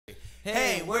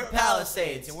Hey, we're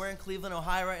Palisades, and we're in Cleveland,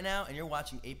 Ohio right now, and you're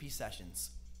watching AP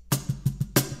Sessions.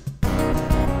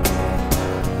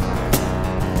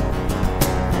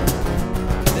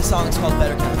 This song is called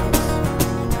Better Chemicals.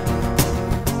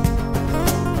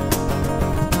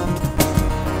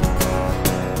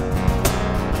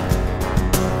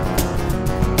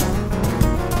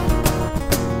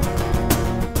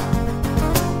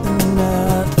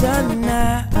 Another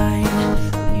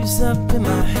night leaves up in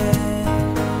my head,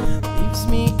 leaves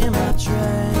me in my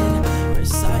dread,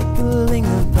 recycling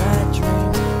the bad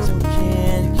dreams. So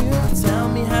can you tell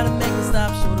me how to make it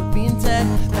stop short of being dead?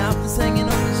 Mouth is hanging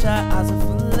open, shy eyes are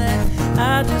full of lead.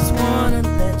 I just wanna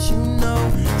let you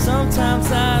know,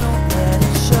 sometimes I don't let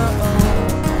it show.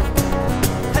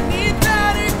 I need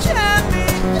better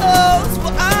chemicals,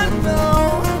 well I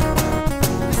know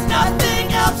there's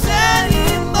nothing else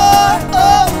anymore.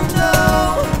 Oh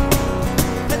no,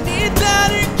 I need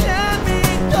better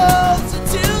chemicals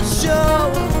to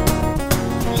show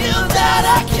you that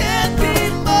I can be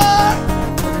more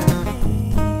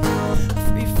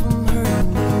free from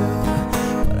hurting you.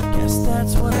 But I guess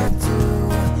that's what I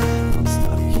do. I'm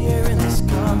stuck here in this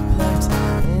complex,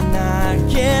 and I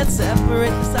can't separate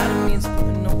the side of me and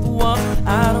spinning off the walls.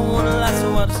 I don't wanna lie,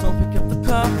 so I just don't pick up the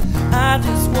call. I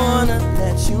just wanna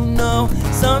let you know,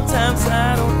 sometimes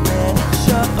I don't let it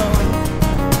show.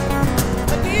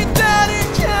 I need better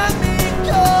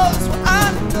chemicals, well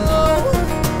I know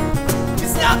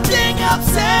there's nothing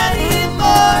else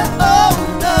anymore. Oh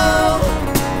no,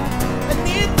 I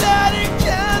need better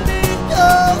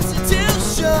chemicals to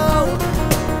show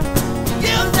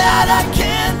you that I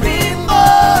can be more.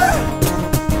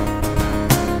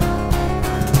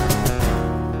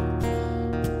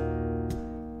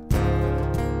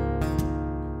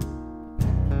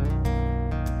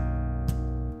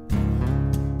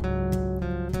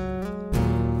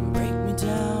 Break me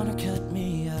down or cut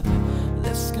me up,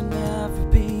 this can never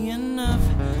be enough.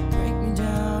 Break me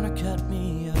down or cut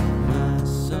me up, my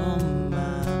soul,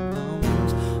 my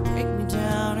bones. Break me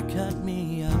down or cut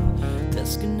me up,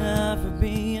 this can never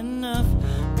be enough.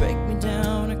 Break me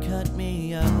down or cut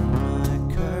me up, my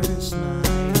curse, my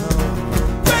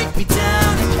hope. Break me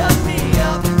down and cut me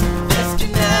up, this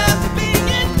can never be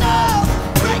enough.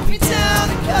 Break me down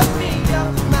and cut me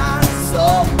up, my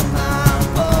soul, my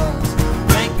bones.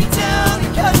 Break me down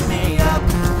and cut me up,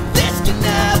 this can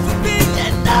never be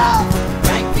enough.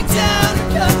 Break me down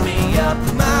and cut me up,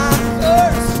 my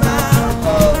curse, my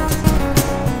hope.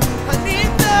 I need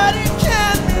better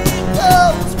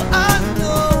chemicals, but I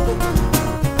know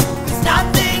there's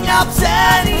nothing else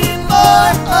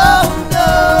anymore. Oh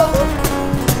no,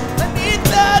 I need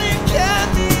better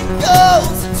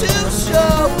chemicals to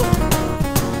show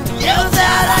you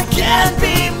that I can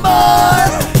be more.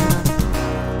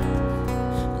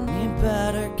 I need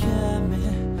better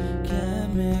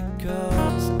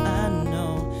chemicals, I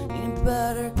know. Need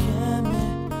better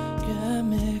chemicals.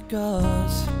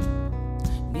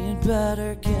 Need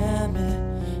better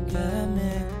chemicals,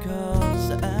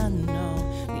 I know.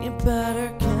 Need better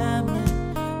chemicals.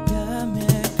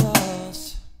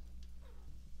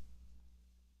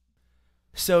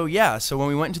 So when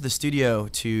we went into the studio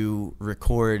to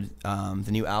record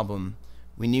the new album,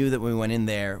 we knew that when we went in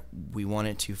there, we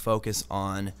wanted to focus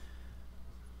on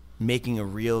making a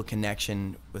real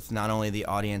connection with not only the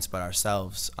audience but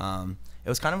ourselves. It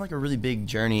was kind of like a really big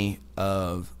journey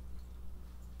of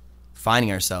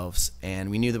finding ourselves, and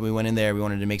we knew that when we went in there, we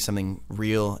wanted to make something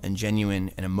real and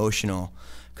genuine and emotional,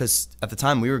 because at the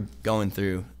time we were going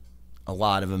through a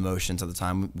lot of emotions. At the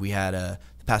time we had the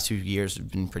past 2 years have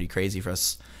been pretty crazy for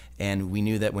us, and we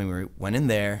knew that when we went in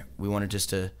there, we wanted just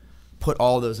to put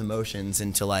all those emotions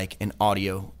into like an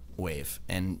audio wave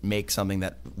and make something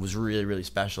that was really, really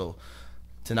special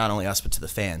to not only us but to the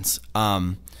fans.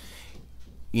 You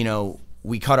know,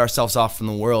 we cut ourselves off from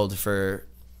the world for,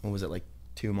 what was it, like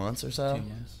 2 months or so? 2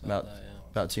 months.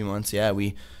 About 2 months, yeah.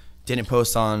 We didn't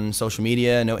post on social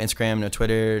media, no Instagram, no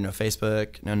Twitter, no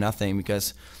Facebook, no nothing,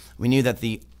 because we knew that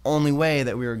the only way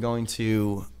that we were going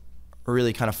to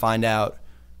really kind of find out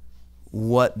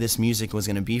what this music was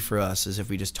going to be for us is if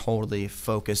we just totally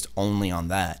focused only on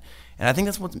that. And I think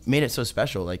that's what made it so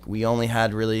special. Like, we only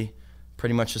had really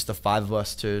pretty much just the 5 of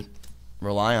us to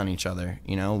rely on each other.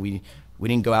 You know, we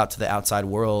didn't go out to the outside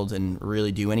world and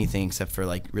really do anything except for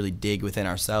like really dig within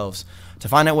ourselves to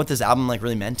find out what this album like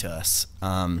really meant to us.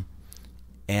 And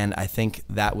I think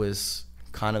that was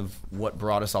kind of what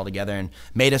brought us all together and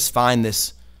made us find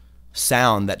this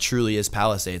sound that truly is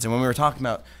Palisades. And when we were talking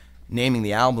about naming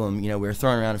the album, you know, we were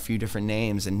throwing around a few different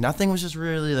names and nothing was just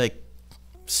really like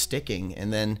sticking.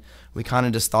 And then we kind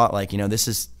of just thought like, you know, this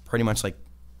is pretty much like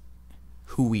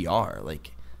who we are.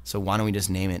 Like, so why don't we just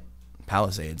name it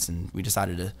Palisades? And we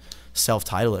decided to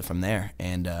self-title it from there.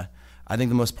 And I think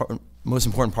the most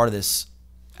important part of this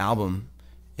album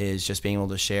is just being able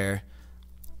to share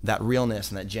that realness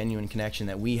and that genuine connection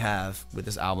that we have with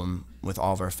this album with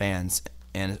all of our fans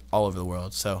and all over the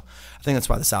world. So I think that's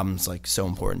why this album is like so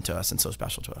important to us and so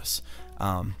special to us.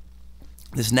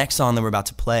 This next song that we're about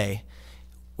to play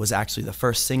was actually the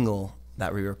first single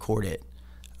that we recorded.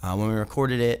 When we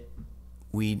recorded it,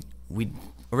 we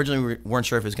originally weren't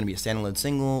sure if it was going to be a standalone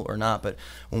single or not, but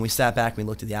when we sat back and we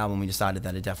looked at the album, we decided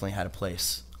that it definitely had a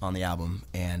place on the album.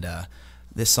 And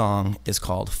this song is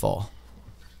called Fall.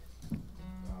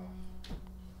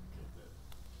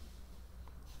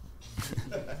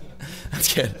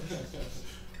 That's good.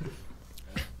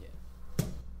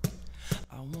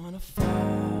 I wanna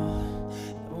fall,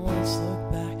 never once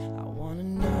look back. I wanna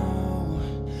know,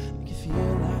 make you feel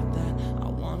like that. I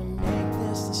wanna make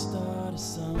this the start of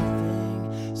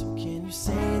something. So can you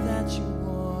say that you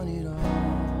want it all?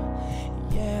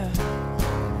 Yeah.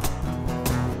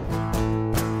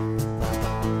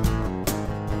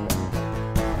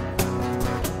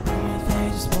 Yeah, they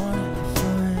just wanna have fun.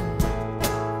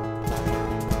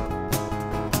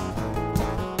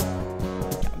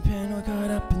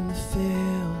 Caught up in the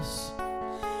feels.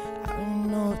 I don't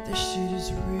know if this shit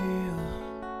is real.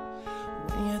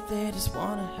 When you're there, just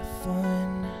wanna have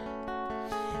fun.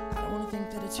 I don't wanna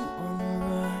think that it's you on the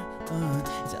run.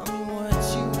 Tell me what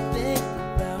you think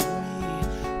about me.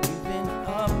 We've been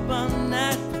up all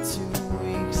night for 2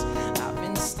 weeks. I've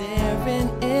been staring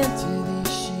into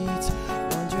these sheets,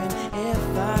 wondering if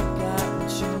I got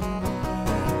what you need.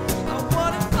 I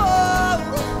wanna fall,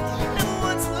 never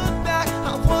once look back.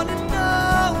 I wanna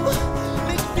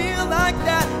like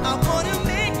that. I wanna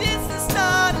make this the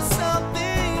start of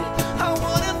something. I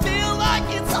wanna feel like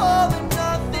it's all or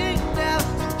nothing now.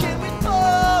 So can we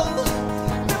fall?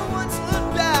 No one's look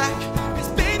back. 'Cause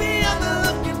baby, I'm not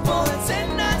looking for a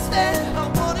 10-night stand. I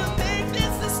wanna make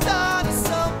this the start of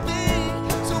something.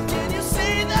 So can you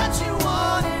say that you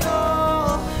want it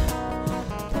all?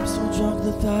 I'm so drunk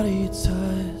the thought of your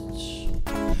touch.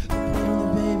 Oh,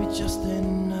 baby, just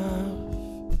enough.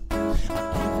 I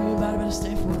can't feel about it, better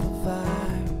stay for the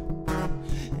vibe.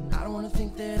 And I don't wanna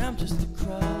think that I'm just a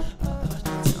crowd.